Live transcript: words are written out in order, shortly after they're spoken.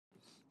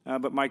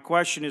But my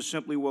question is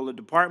simply, will the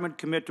department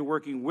commit to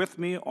working with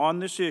me on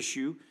this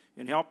issue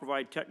and help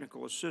provide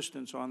technical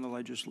assistance on the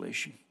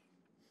legislation?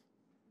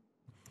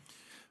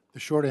 The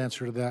short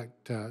answer to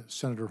that,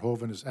 Senator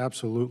Hoeven, is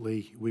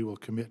absolutely we will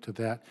commit to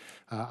that.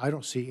 I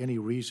don't see any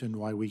reason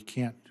why we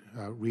can't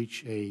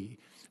reach a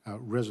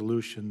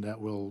resolution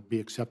that will be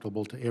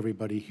acceptable to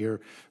everybody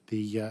here.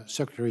 The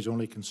Secretary's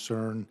only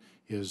concern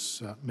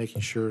is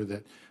making sure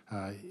that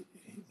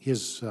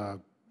his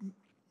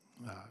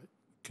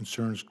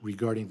concerns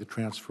regarding the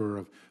transfer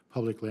of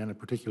public land, and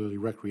particularly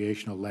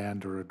recreational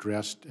land, are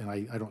addressed, and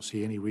I don't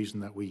see any reason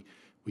that we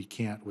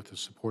can't, with the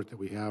support that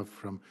we have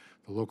from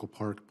the local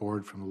park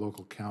board, from the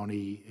local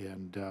county,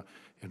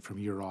 and from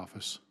your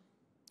office.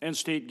 And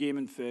State Game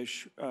and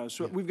Fish.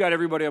 So we've got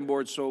everybody on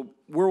board, so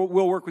we'll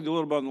work with you a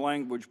little bit on the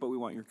language, but we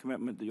want your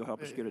commitment that you'll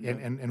help us get it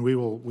done. And we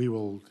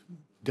will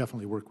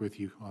definitely work with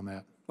you on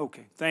that.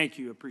 Okay, thank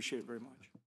you. Appreciate it very much.